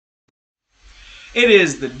It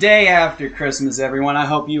is the day after Christmas, everyone. I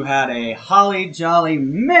hope you had a holly jolly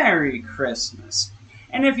Merry Christmas.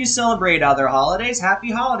 And if you celebrate other holidays,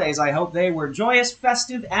 happy holidays. I hope they were joyous,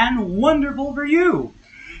 festive, and wonderful for you.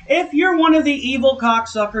 If you're one of the evil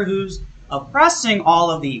cocksucker who's oppressing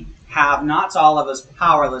all of the have-nots, all of us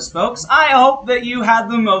powerless folks, I hope that you had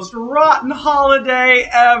the most rotten holiday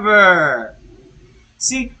ever.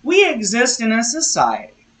 See, we exist in a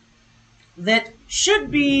society that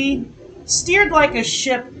should be steered like a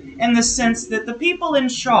ship in the sense that the people in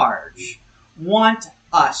charge want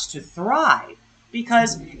us to thrive.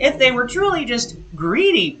 Because if they were truly just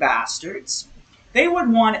greedy bastards, they would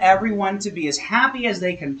want everyone to be as happy as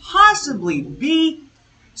they can possibly be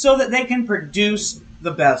so that they can produce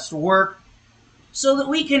the best work, so that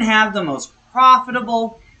we can have the most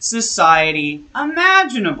profitable society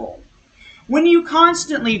imaginable. When you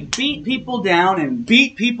constantly beat people down and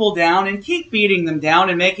keep beating them down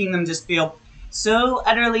and making them just feel so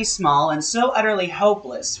utterly small and so utterly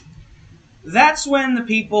hopeless, that's when the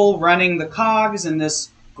people running the cogs in this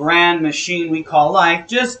grand machine we call life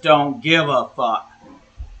just don't give a fuck.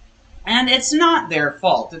 And it's not their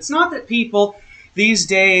fault. It's not that people these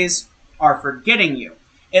days are forgetting you.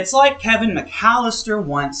 It's like Kevin McAllister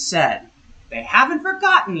once said, they haven't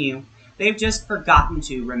forgotten you, they've just forgotten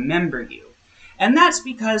to remember you. And that's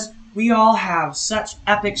because we all have such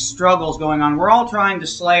epic struggles going on. We're all trying to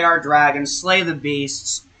slay our dragons, slay the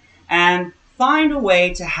beasts, and find a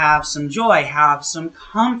way to have some joy, have some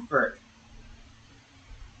comfort.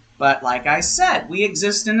 But like I said, we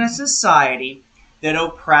exist in a society that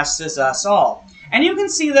oppresses us all. And you can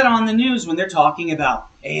see that on the news when they're talking about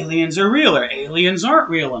aliens are real or aliens aren't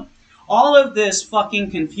real. And all of this fucking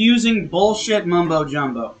confusing bullshit mumbo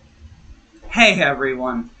jumbo. Hey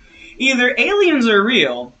everyone. Either aliens are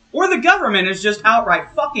real, or the government is just outright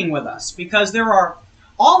fucking with us, because there are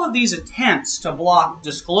all of these attempts to block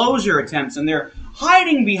disclosure attempts, and they're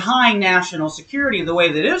hiding behind national security the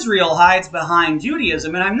way that Israel hides behind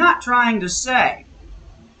Judaism. And I'm not trying to say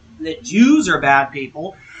that Jews are bad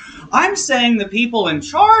people. I'm saying the people in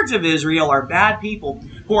charge of Israel are bad people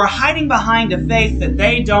who are hiding behind a faith that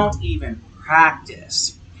they don't even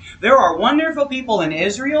practice. There are wonderful people in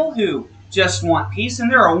Israel who just want peace, and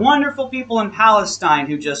there are wonderful people in Palestine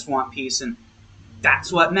who just want peace, and that's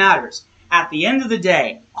what matters. At the end of the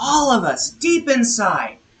day, all of us, deep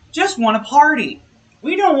inside, just want to party.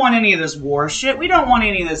 We don't want any of this war shit. We don't want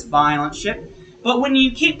any of this violent shit. But when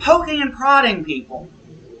you keep poking and prodding people,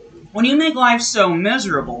 when you make life so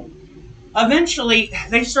miserable, eventually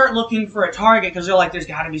they start looking for a target because they're like, there's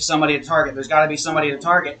got to be somebody to target. There's got to be somebody to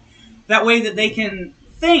target. That way that they can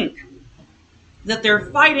think that they're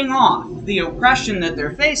fighting off the oppression that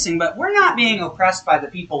they're facing, but we're not being oppressed by the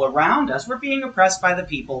people around us. We're being oppressed by the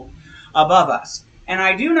people above us. And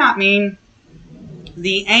I do not mean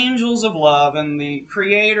the angels of love and the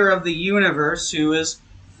creator of the universe who is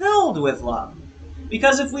filled with love.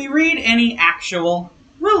 Because if we read any actual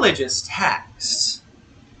religious texts,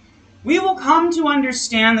 we will come to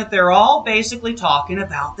understand that they're all basically talking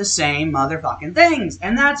about the same motherfucking things.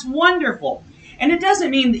 And that's wonderful. And it doesn't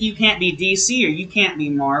mean that you can't be DC or you can't be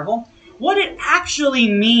Marvel. What it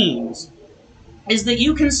actually means is that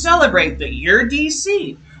you can celebrate that you're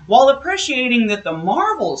DC while appreciating that the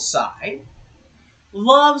Marvel side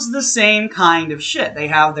loves the same kind of shit. They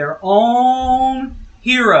have their own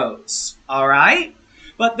heroes, alright?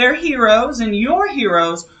 But their heroes and your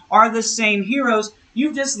heroes are the same heroes.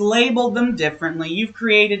 You've just labeled them differently. You've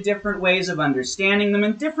created different ways of understanding them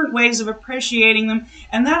and different ways of appreciating them.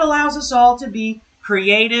 And that allows us all to be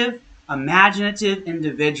creative, imaginative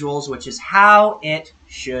individuals, which is how it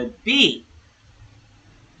should be.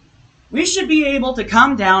 We should be able to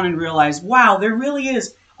come down and realize, wow, there really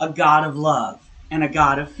is a God of love and a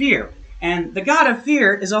God of fear. And the God of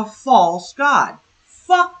fear is a false God.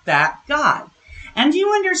 Fuck that God. And do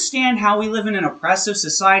you understand how we live in an oppressive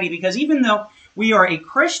society? Because even though we are a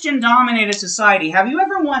Christian-dominated society, have you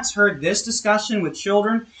ever once heard this discussion with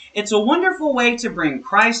children? It's a wonderful way to bring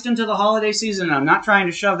Christ into the holiday season, and I'm not trying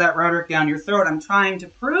to shove that rhetoric down your throat. I'm trying to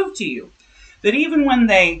prove to you that even when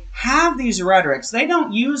they have these rhetorics, they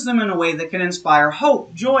don't use them in a way that can inspire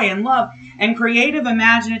hope, joy, and love, and creative,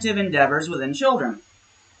 imaginative endeavors within children.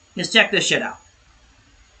 Just check this shit out.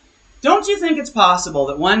 Don't you think it's possible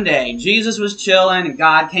that one day Jesus was chilling and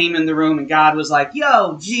God came in the room and God was like,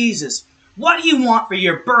 yo, Jesus, what do you want for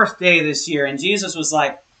your birthday this year? And Jesus was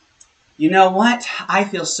like, you know what? I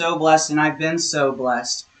feel so blessed and I've been so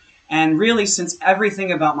blessed. And really, since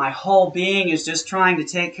everything about my whole being is just trying to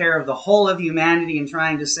take care of the whole of humanity and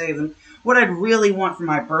trying to save them, what I'd really want for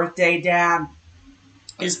my birthday, Dad,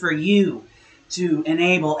 is for you to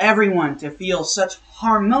enable everyone to feel such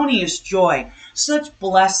harmonious joy, such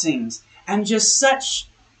blessings, and just such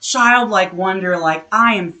childlike wonder, like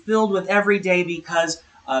I am filled with every day because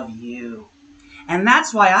of you. And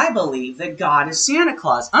that's why I believe that God is Santa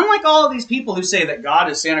Claus. Unlike all of these people who say that God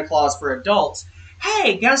is Santa Claus for adults,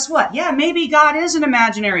 hey, guess what? Yeah, maybe God is an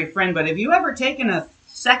imaginary friend, but have you ever taken a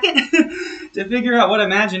second to figure out what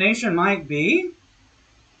imagination might be?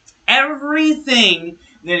 Everything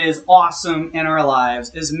that is awesome in our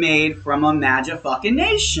lives is made from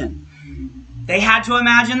Imagine-fucking-nation. They had to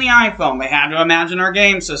imagine the iPhone. They had to imagine our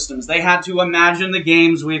game systems. They had to imagine the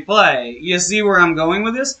games we play. You see where I'm going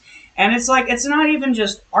with this? And it's like, it's not even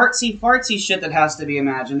just artsy-fartsy shit that has to be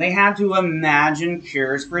imagined. They had to imagine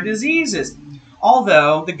cures for diseases.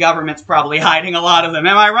 Although, the government's probably hiding a lot of them.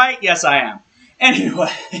 Am I right? Yes, I am.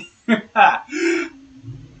 Anyway.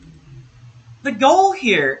 The goal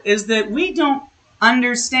here is that we don't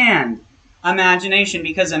understand imagination,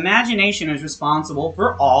 because imagination is responsible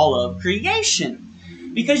for all of creation.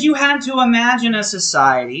 Because you had to imagine a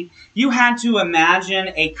society, you had to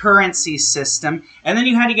imagine a currency system, and then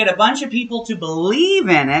you had to get a bunch of people to believe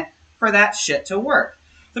in it for that shit to work.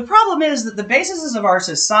 The problem is that the bases of our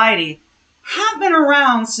society have been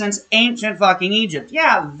around since ancient fucking Egypt.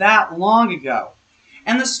 Yeah, that long ago.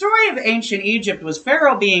 And the story of ancient Egypt was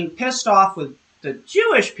Pharaoh being pissed off with the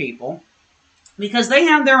Jewish people because they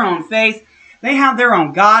had their own faith. They had their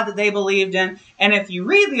own God that they believed in. And if you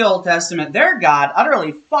read the Old Testament, their God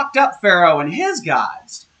utterly fucked up Pharaoh and his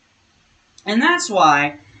gods. And that's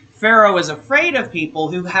why Pharaoh is afraid of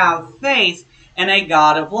people who have faith in a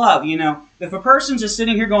God of love. You know, if a person's just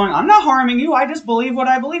sitting here going, I'm not harming you, I just believe what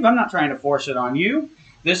I believe. I'm not trying to force it on you.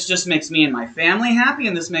 This just makes me and my family happy,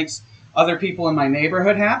 and this makes other people in my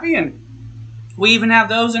neighborhood happy. And we even have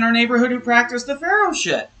those in our neighborhood who practice the Pharaoh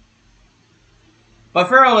shit. But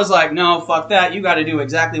Pharaoh is like, no, fuck that. You got to do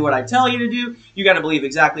exactly what I tell you to do. You got to believe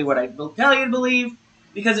exactly what I tell you to believe.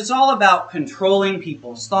 Because it's all about controlling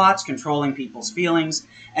people's thoughts, controlling people's feelings,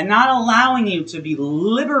 and not allowing you to be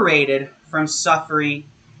liberated from suffering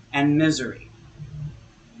and misery.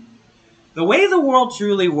 The way the world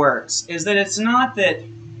truly works is that it's not that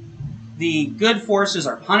the good forces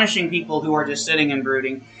are punishing people who are just sitting and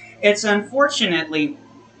brooding. It's unfortunately,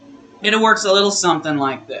 it works a little something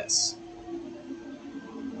like this.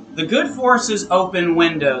 The good forces open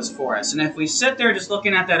windows for us, and if we sit there just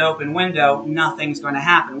looking at that open window, nothing's going to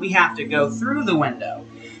happen. We have to go through the window.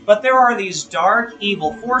 But there are these dark,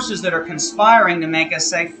 evil forces that are conspiring to make us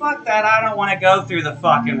say, fuck that, I don't want to go through the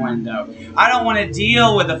fucking window. I don't want to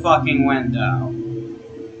deal with the fucking window.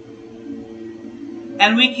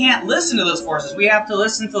 And we can't listen to those forces. We have to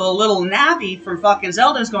listen to the little Navi from fucking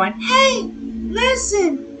Zelda's going, hey,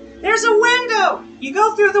 listen. There's a window! You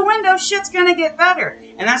go through the window, shit's gonna get better.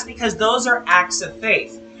 And that's because those are acts of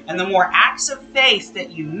faith. And the more acts of faith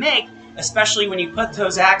that you make, especially when you put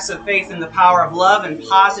those acts of faith in the power of love and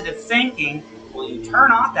positive thinking, well, you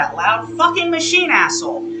turn off that loud fucking machine,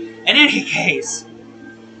 asshole. In any case,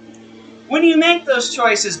 when you make those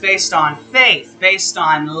choices based on faith, based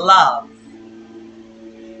on love,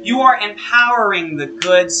 you are empowering the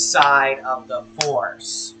good side of the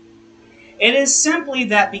force. It is simply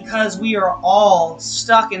that because we are all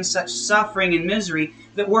stuck in such suffering and misery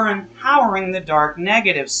that we're empowering the dark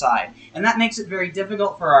negative side. And that makes it very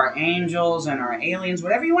difficult for our angels and our aliens,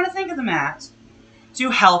 whatever you want to think of them as, to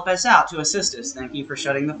help us out, to assist us. Thank you for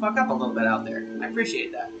shutting the fuck up a little bit out there. I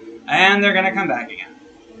appreciate that. And they're going to come back again.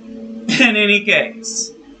 In any case,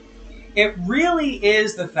 it really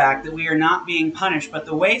is the fact that we are not being punished, but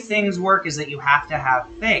the way things work is that you have to have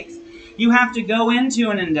faith. You have to go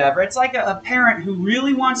into an endeavor. It's like a parent who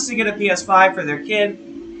really wants to get a PS5 for their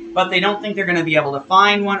kid, but they don't think they're going to be able to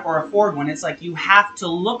find one or afford one. It's like you have to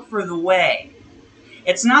look for the way.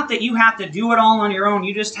 It's not that you have to do it all on your own.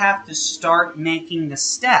 You just have to start making the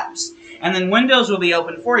steps. And then windows will be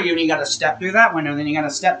open for you, and you got to step through that window, and then you got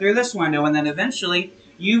to step through this window, and then eventually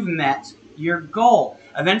you've met your goal.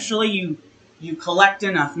 Eventually you collect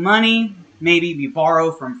enough money. Maybe you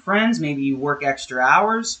borrow from friends. Maybe you work extra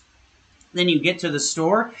hours. Then you get to the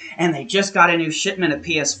store, and they just got a new shipment of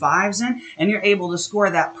PS5s in, and you're able to score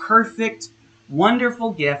that perfect,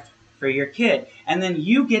 wonderful gift for your kid. And then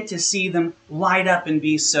you get to see them light up and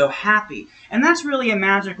be so happy. And that's really a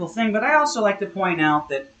magical thing, but I also like to point out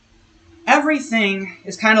that everything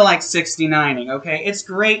is kind of like 69ing, okay? It's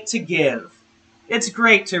great to give. It's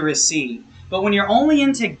great to receive. But when you're only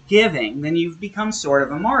into giving, then you've become sort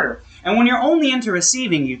of a martyr. And when you're only into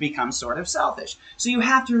receiving, you become sort of selfish. So you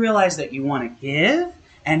have to realize that you want to give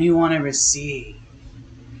and you want to receive.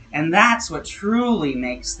 And that's what truly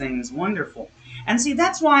makes things wonderful. And see,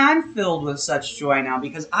 that's why I'm filled with such joy now,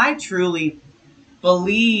 because I truly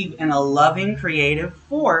believe in a loving creative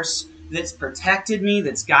force that's protected me,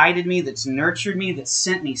 that's guided me, that's nurtured me, that's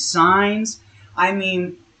sent me signs. I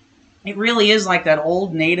mean, it really is like that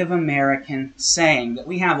old Native American saying that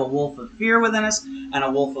we have a wolf of fear within us and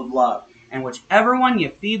a wolf of love. And whichever one you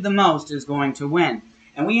feed the most is going to win.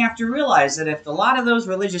 And we have to realize that if a lot of those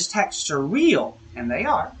religious texts are real, and they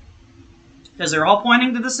are, because they're all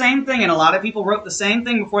pointing to the same thing, and a lot of people wrote the same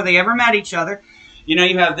thing before they ever met each other. You know,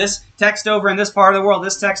 you have this text over in this part of the world,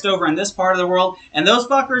 this text over in this part of the world, and those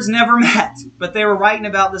fuckers never met, but they were writing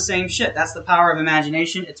about the same shit. That's the power of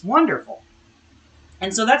imagination. It's wonderful.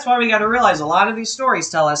 And so that's why we got to realize a lot of these stories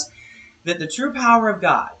tell us that the true power of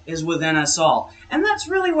God is within us all. And that's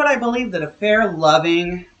really what I believe that a fair,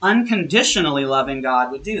 loving, unconditionally loving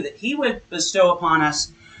God would do, that he would bestow upon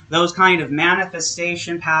us those kind of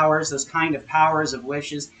manifestation powers, those kind of powers of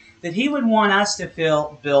wishes, that he would want us to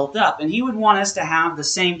feel built up, and he would want us to have the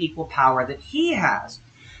same equal power that he has.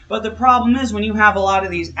 But the problem is when you have a lot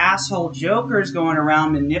of these asshole jokers going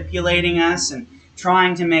around manipulating us and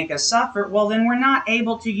trying to make us suffer, well, then we're not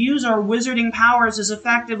able to use our wizarding powers as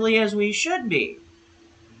effectively as we should be.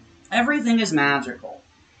 Everything is magical.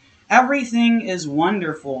 Everything is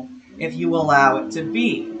wonderful if you allow it to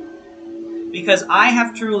be. Because I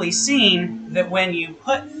have truly seen that when you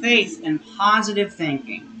put faith in positive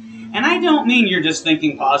thinking, and I don't mean you're just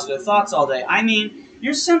thinking positive thoughts all day. I mean,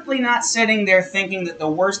 you're simply not sitting there thinking that the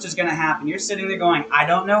worst is going to happen. You're sitting there going, I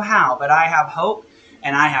don't know how, but I have hope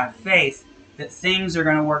and I have faith that things are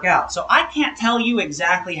going to work out. So I can't tell you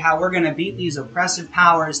exactly how we're going to beat these oppressive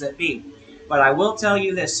powers that be. But I will tell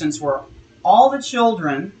you this, since we're all the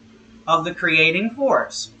children of the creating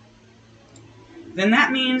force, then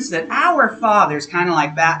that means that our Father's kind of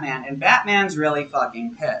like Batman, and Batman's really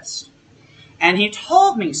fucking pissed. And he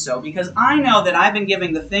told me so because I know that I've been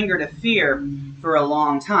giving the finger to fear for a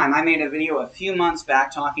long time. I made a video a few months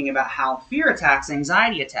back talking about how fear attacks,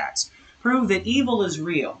 anxiety attacks, prove that evil is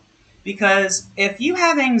real. Because if you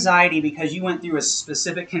have anxiety because you went through a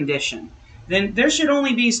specific condition, then there should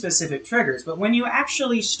only be specific triggers. But when you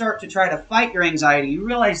actually start to try to fight your anxiety, you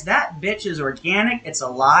realize that bitch is organic, it's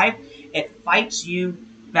alive, it fights you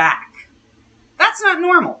back. That's not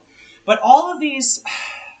normal. But all of these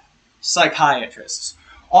psychiatrists,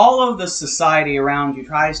 all of the society around you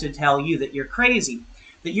tries to tell you that you're crazy,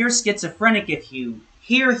 that you're schizophrenic if you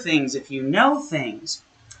hear things, if you know things,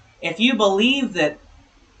 if you believe that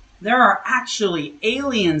there are actually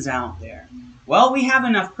aliens out there. Well, we have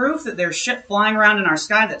enough proof that there's shit flying around in our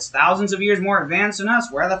sky that's thousands of years more advanced than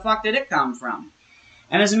us. Where the fuck did it come from?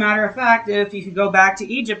 And as a matter of fact, if you could go back to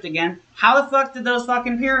Egypt again, how the fuck did those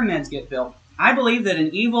fucking pyramids get built? I believe that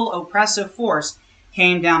an evil, oppressive force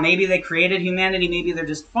came down. Maybe they created humanity, maybe they're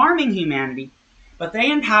just farming humanity, but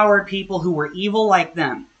they empowered people who were evil like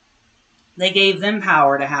them. They gave them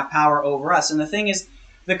power to have power over us. And the thing is,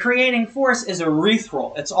 the creating force is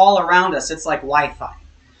ethereal. It's all around us. It's like Wi-Fi.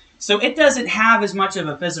 So it doesn't have as much of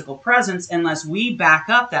a physical presence unless we back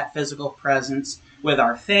up that physical presence with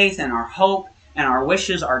our faith and our hope and our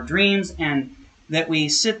wishes, our dreams, and that we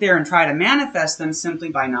sit there and try to manifest them simply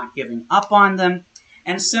by not giving up on them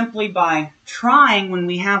and simply by trying when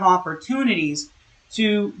we have opportunities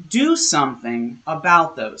to do something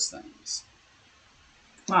about those things.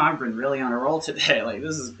 Wow, I've been really on a roll today. Like,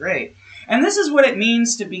 this is great. And this is what it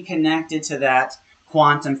means to be connected to that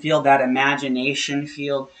quantum field, that imagination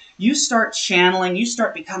field. You start channeling, you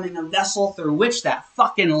start becoming a vessel through which that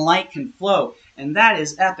fucking light can flow. And that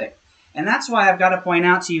is epic. And that's why I've got to point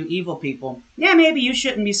out to you evil people, yeah, maybe you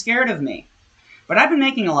shouldn't be scared of me. But I've been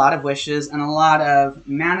making a lot of wishes and a lot of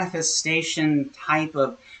manifestation type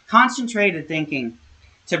of concentrated thinking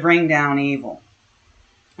to bring down evil.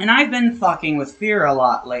 And I've been fucking with fear a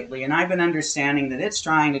lot lately, and I've been understanding that it's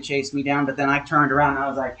trying to chase me down, but then I turned around and I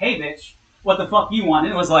was like, hey, bitch, what the fuck you want?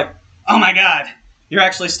 And it was like, oh my god, you're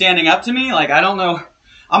actually standing up to me? Like, I don't know,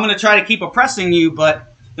 I'm going to try to keep oppressing you,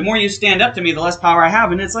 but the more you stand up to me, the less power I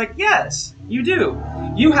have. And it's like, yes, you do.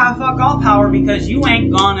 You have fuck all power because you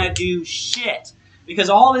ain't gonna do shit. Because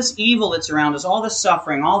all this evil that's around us, all this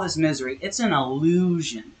suffering, all this misery, it's an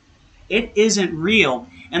illusion. It isn't real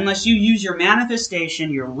unless you use your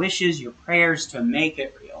manifestation, your wishes, your prayers to make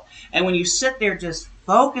it real. And when you sit there just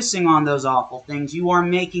focusing on those awful things, you are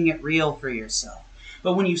making it real for yourself.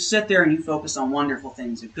 But when you sit there and you focus on wonderful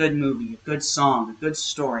things, a good movie, a good song, a good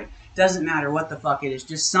story, doesn't matter what the fuck it is,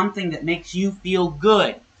 just something that makes you feel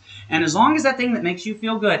good. And as long as that thing that makes you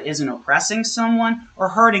feel good isn't oppressing someone or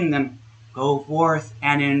hurting them, go forth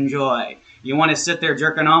and enjoy. You want to sit there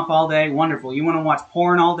jerking off all day? Wonderful. You want to watch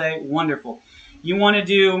porn all day? Wonderful. You want to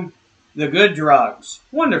do The good drugs.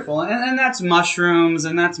 Wonderful. And that's mushrooms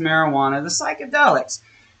and that's marijuana, the psychedelics.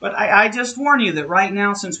 But I just warn you that right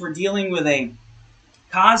now, since we're dealing with a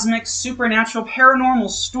cosmic, supernatural, paranormal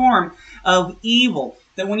storm of evil,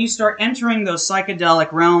 that when you start entering those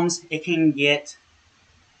psychedelic realms, it can get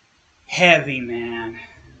heavy, man.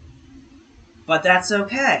 But that's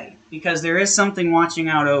okay, because there is something watching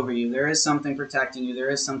out over you. There is something protecting you. There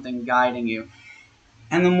is something guiding you.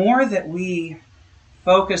 And the more that we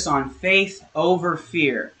focus on faith over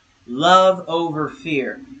fear, love over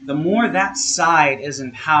fear, the more that side is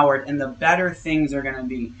empowered and the better things are going to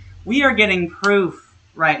be. We are getting proof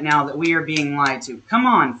right now that we are being lied to. Come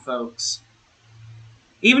on, folks.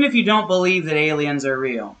 Even if you don't believe that aliens are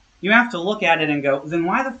real, you have to look at it and go, then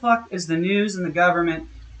why the fuck is the news and the government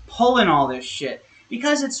pulling all this shit?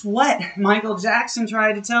 Because it's what Michael Jackson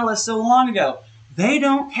tried to tell us so long ago. They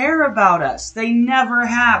don't care about us. They never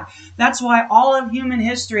have. That's why all of human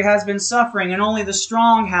history has been suffering and only the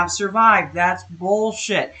strong have survived. That's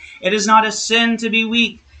bullshit. It is not a sin to be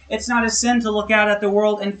weak. It's not a sin to look out at the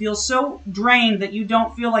world and feel so drained that you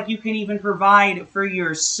don't feel like you can even provide for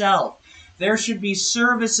yourself. There should be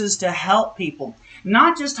services to help people.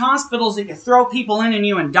 Not just hospitals that you throw people in and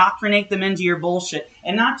you indoctrinate them into your bullshit.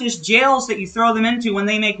 And not just jails that you throw them into when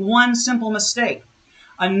they make one simple mistake.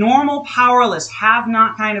 A normal, powerless,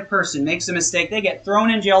 have-not kind of person makes a mistake. They get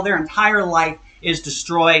thrown in jail. Their entire life is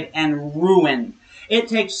destroyed and ruined. It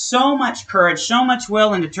takes so much courage, so much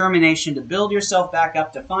will and determination to build yourself back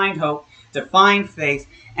up, to find hope, to find faith,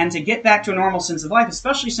 and to get back to a normal sense of life,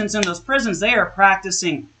 especially since in those prisons they are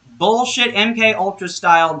practicing bullshit MK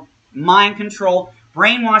Ultra-styled mind control,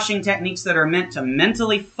 brainwashing techniques that are meant to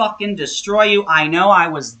mentally fucking destroy you. I know, I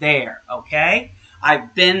was there, okay?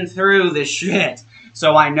 I've been through this shit.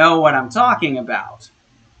 So I know what I'm talking about.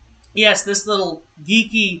 Yes, this little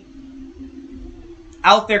geeky,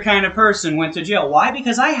 out there kind of person went to jail. Why?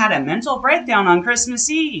 Because I had a mental breakdown on Christmas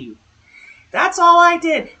Eve. That's all I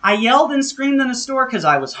did. I yelled and screamed in a store because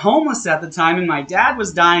I was homeless at the time and my dad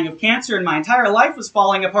was dying of cancer and my entire life was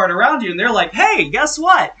falling apart around you. And they're like, hey, guess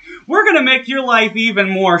what? We're going to make your life even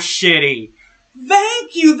more shitty.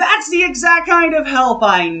 Thank you. That's the exact kind of help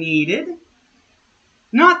I needed.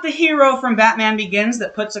 Not the hero from Batman Begins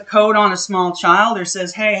that puts a coat on a small child or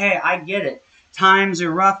says, hey, I get it. Times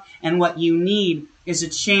are rough and what you need is a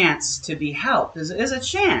chance to be helped, is a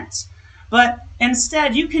chance. But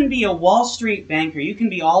instead, you can be a Wall Street banker. You can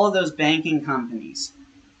be all of those banking companies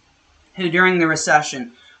who during the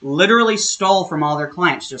recession literally stole from all their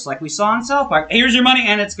clients, just like we saw in South Park. Here's your money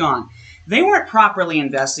and it's gone. They weren't properly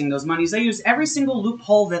investing those monies. They used every single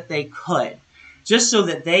loophole that they could, just so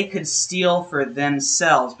that they could steal for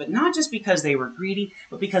themselves. But not just because they were greedy,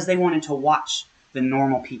 but because they wanted to watch the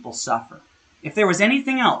normal people suffer. If there was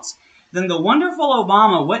anything else, then the wonderful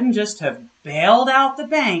Obama wouldn't just have bailed out the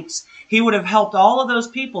banks. He would have helped all of those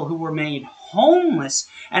people who were made homeless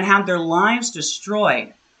and had their lives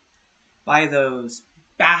destroyed by those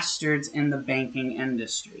bastards in the banking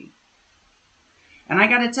industry. And I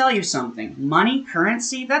got to tell you something. Money,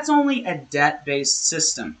 currency, that's only a debt-based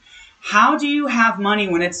system. How do you have money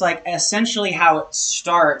when it's like essentially how it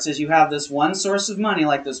starts is you have this one source of money,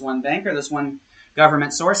 like this one bank or this one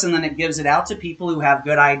government source, and then it gives it out to people who have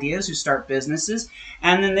good ideas, who start businesses,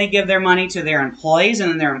 and then they give their money to their employees,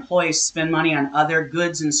 and then their employees spend money on other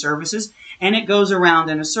goods and services, and it goes around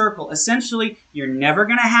in a circle. Essentially, you're never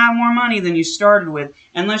going to have more money than you started with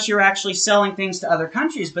unless you're actually selling things to other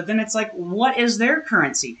countries. But then it's like, what is their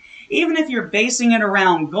currency? Even if you're basing it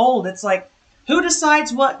around gold, it's like, who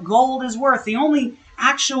decides what gold is worth? The only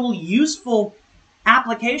actual useful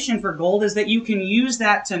application for gold is that you can use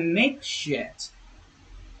that to make shit.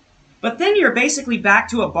 But then you're basically back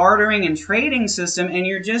to a bartering and trading system and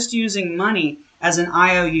you're just using money as an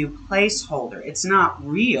IOU placeholder. It's not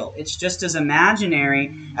real. It's just as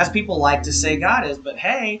imaginary as people like to say God is. But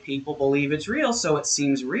hey, people believe it's real, so it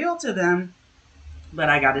seems real to them. But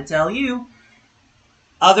I got to tell you,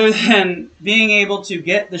 other than being able to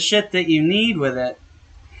get the shit that you need with it,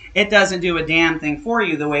 it doesn't do a damn thing for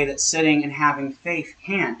you the way that sitting and having faith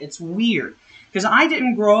can. It's weird. Because I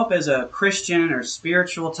didn't grow up as a Christian or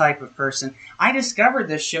spiritual type of person. I discovered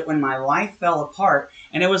this shit when my life fell apart.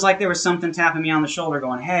 And it was like there was something tapping me on the shoulder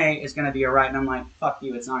going, hey, it's going to be all right. And I'm like, fuck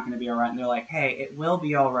you, it's not going to be all right. And they're like, hey, it will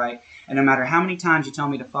be all right. And no matter how many times you tell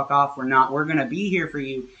me to fuck off, we're going to be here for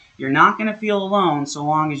you. You're not going to feel alone so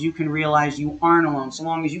long as you can realize you aren't alone. So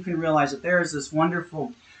long as you can realize that there is this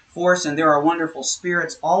wonderful force and there are wonderful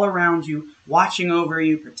spirits all around you, watching over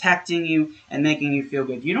you, protecting you, and making you feel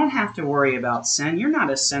good. You don't have to worry about sin. You're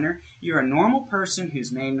not a sinner. You're a normal person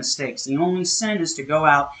who's made mistakes. The only sin is to go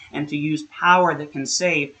out and to use power that can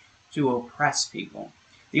save to oppress people.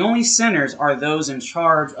 The only sinners are those in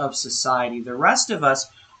charge of society. The rest of us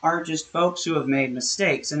are just folks who have made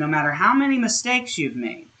mistakes. And no matter how many mistakes you've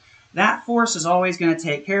made, that force is always going to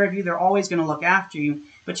take care of you. They're always going to look after you.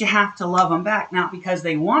 But you have to love them back. Not because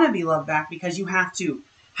they want to be loved back, because you have to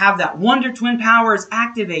have that Wonder Twin powers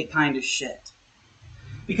activate kind of shit.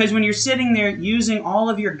 Because when you're sitting there using all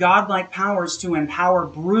of your godlike powers to empower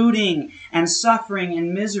brooding and suffering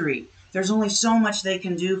and misery, there's only so much they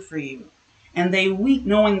can do for you. And they weep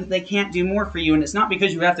knowing that they can't do more for you. And it's not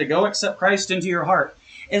because you have to go accept Christ into your heart.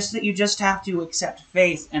 It's that you just have to accept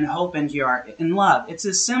faith and hope into your heart and love. It's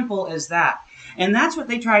as simple as that. And that's what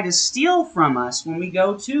they try to steal from us when we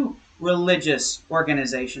go to religious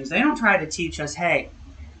organizations. They don't try to teach us, hey,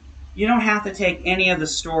 you don't have to take any of the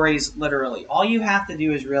stories literally. All you have to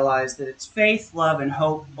do is realize that it's faith, love, and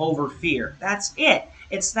hope over fear. That's it.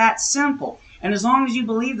 It's that simple. And as long as you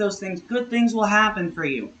believe those things, good things will happen for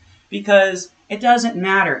you. Because it doesn't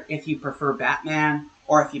matter if you prefer Batman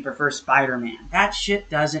or if you prefer Spider-Man. That shit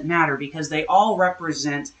doesn't matter because they all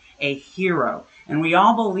represent a hero. And we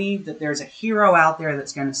all believe that there's a hero out there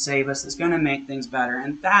that's going to save us, that's going to make things better.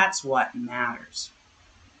 And that's what matters.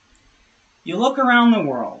 You look around the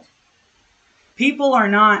world. People are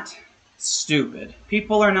not stupid.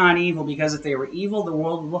 People are not evil because if they were evil, the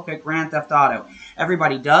world would look at Grand Theft Auto.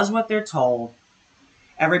 Everybody does what they're told.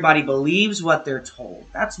 Everybody believes what they're told.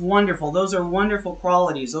 That's wonderful. Those are wonderful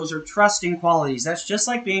qualities. Those are trusting qualities. That's just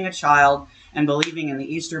like being a child and believing in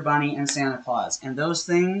the Easter Bunny and Santa Claus. And those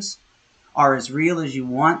things are as real as you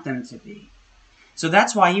want them to be. So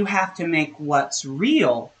that's why you have to make what's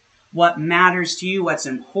real, what matters to you, what's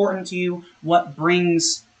important to you, what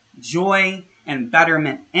brings joy and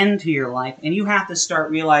betterment into your life. And you have to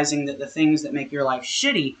start realizing that the things that make your life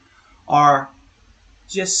shitty are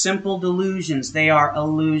just simple delusions. They are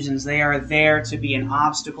illusions. They are there to be an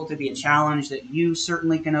obstacle, to be a challenge that you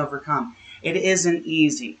certainly can overcome. It isn't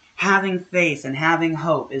easy. Having faith and having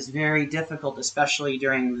hope is very difficult, especially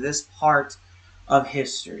during this part of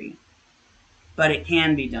history. But it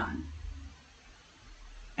can be done.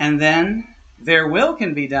 And then their will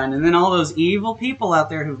can be done. And then all those evil people out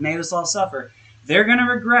there who've made us all suffer, they're going to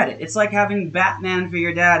regret it. It's like having Batman for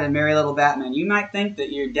your dad and Merry Little Batman. You might think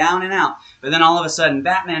that you're down and out, but then all of a sudden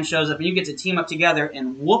Batman shows up and you get to team up together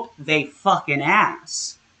and whoop they fucking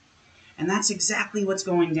ass. And that's exactly what's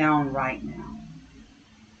going down right now.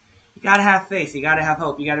 You got to have faith. You got to have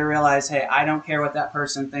hope. You got to realize, hey, I don't care what that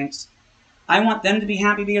person thinks. I want them to be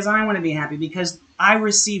happy because I want to be happy, because I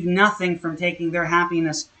receive nothing from taking their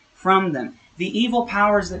happiness from them. The evil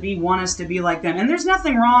powers that be want us to be like them. And there's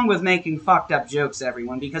nothing wrong with making fucked up jokes,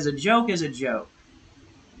 everyone, because a joke is a joke.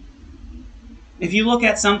 If you look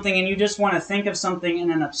at something and you just want to think of something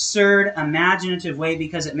in an absurd, imaginative way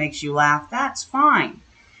because it makes you laugh, that's fine.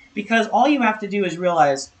 Because all you have to do is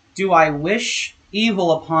realize, do I wish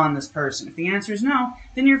evil upon this person? If the answer is no,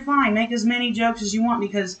 then you're fine. Make as many jokes as you want,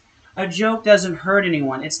 because a joke doesn't hurt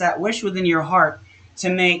anyone. It's that wish within your heart to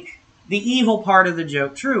make the evil part of the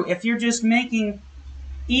joke true. If you're just making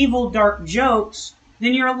evil, dark jokes,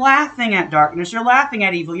 then you're laughing at darkness. You're laughing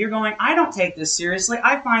at evil. You're going, I don't take this seriously.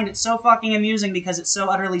 I find it so fucking amusing because it's so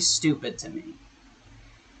utterly stupid to me.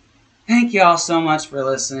 Thank you all so much for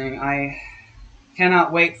listening. I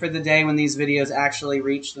cannot wait for the day when these videos actually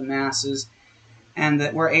reach the masses and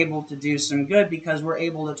that we're able to do some good because we're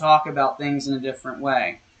able to talk about things in a different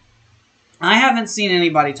way. I haven't seen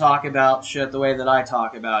anybody talk about shit the way that I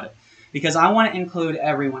talk about it, because I want to include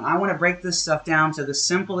everyone. I want to break this stuff down to the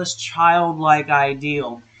simplest childlike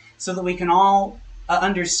ideal so that we can all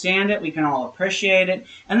understand it, we can all appreciate it,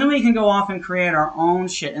 and then we can go off and create our own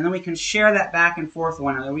shit, and then we can share that back and forth with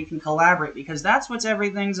one another. We can collaborate, because that's what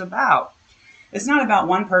everything's about. It's not about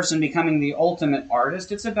one person becoming the ultimate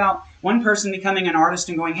artist. It's about one person becoming an artist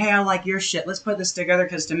and going, hey, I like your shit. Let's put this together,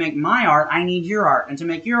 because to make my art, I need your art. And to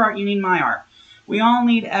make your art, you need my art. We all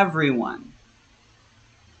need everyone.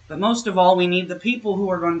 But most of all, we need the people who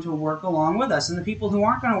are going to work along with us. And the people who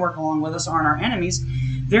aren't going to work along with us aren't our enemies.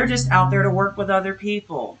 They're just out there to work with other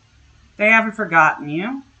people. They haven't forgotten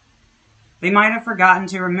you. They might have forgotten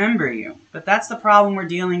to remember you. But that's the problem we're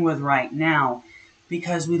dealing with right now,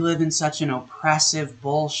 because we live in such an oppressive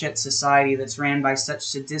bullshit society that's ran by such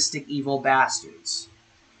sadistic evil bastards.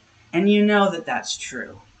 And you know that that's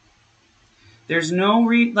true. There's no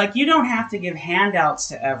like, you don't have to give handouts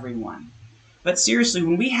to everyone. But seriously,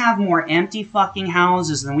 when we have more empty fucking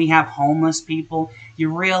houses than we have homeless people,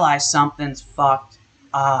 you realize something's fucked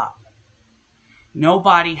up.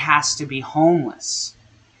 Nobody has to be homeless.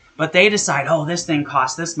 But they decide, oh, this thing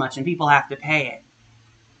costs this much and people have to pay it.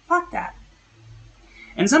 Fuck that.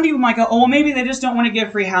 And some people might go, oh, well, maybe they just don't want to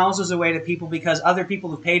give free houses away to people because other people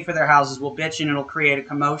who paid for their houses will bitch and it'll create a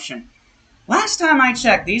commotion. Last time I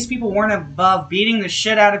checked, these people weren't above beating the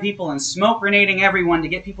shit out of people and smoke grenading everyone to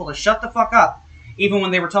get people to shut the fuck up, even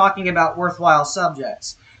when they were talking about worthwhile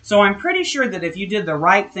subjects. So I'm pretty sure that if you did the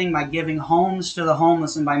right thing by giving homes to the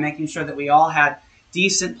homeless and by making sure that we all had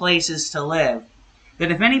decent places to live,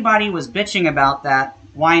 that if anybody was bitching about that,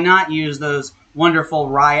 why not use those wonderful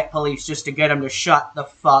riot police just to get them to shut the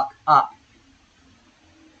fuck up?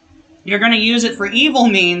 You're going to use it for evil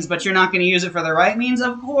means, but you're not going to use it for the right means?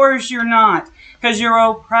 Of course you're not, because you're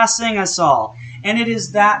oppressing us all. And it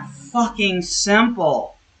is that fucking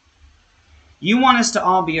simple. You want us to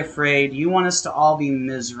all be afraid. You want us to all be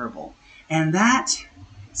miserable. And that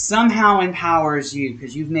somehow empowers you,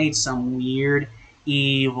 because you've made some weird,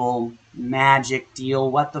 evil, magic deal,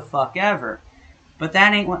 what the fuck ever. But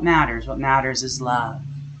that ain't what matters. What matters is love.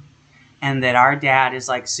 And that our dad is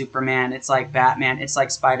like Superman, it's like Batman, it's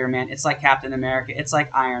like Spider-Man, it's like Captain America, it's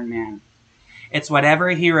like Iron Man. It's whatever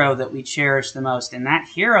hero that we cherish the most. And that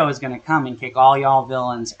hero is going to come and kick all y'all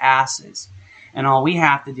villains' asses. And all we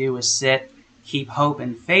have to do is sit, keep hope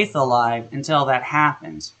and faith alive until that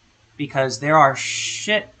happens. Because there are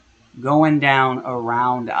shit going down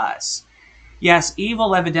around us. Yes,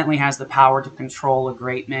 evil evidently has the power to control a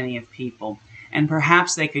great many of people. And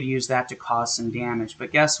perhaps they could use that to cause some damage.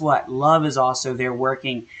 But guess what? Love is also there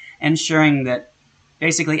working, ensuring that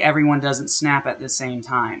basically everyone doesn't snap at the same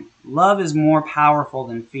time. Love is more powerful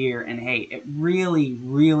than fear and hate. It really,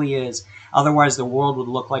 really is. Otherwise, the world would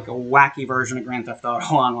look like a wacky version of Grand Theft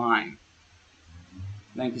Auto Online.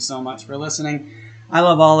 Thank you so much for listening. I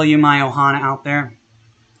love all of you, my Ohana out there.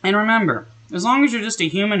 And remember, as long as you're just a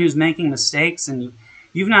human who's making mistakes and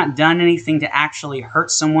you've not done anything to actually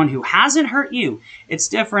hurt someone who hasn't hurt you. It's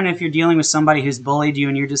different if you're dealing with somebody who's bullied you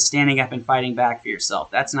and you're just standing up and fighting back for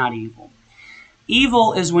yourself. That's not evil.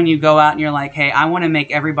 Evil is when you go out and you're like, hey, I want to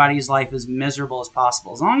make everybody's life as miserable as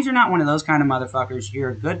possible. As long as you're not one of those kind of motherfuckers, you're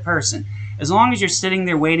a good person. As long as you're sitting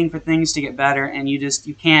there waiting for things to get better and you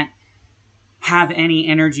can't have any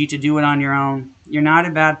energy to do it on your own, you're not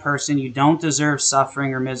a bad person. You don't deserve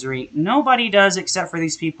suffering or misery. Nobody does except for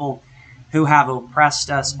these people who have oppressed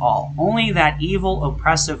us all. Only that evil,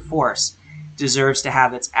 oppressive force deserves to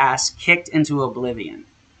have its ass kicked into oblivion.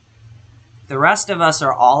 The rest of us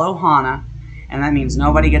are all Ohana, and that means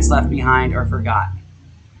nobody gets left behind or forgotten.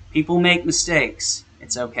 People make mistakes.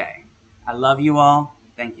 It's okay. I love you all.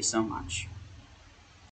 Thank you so much.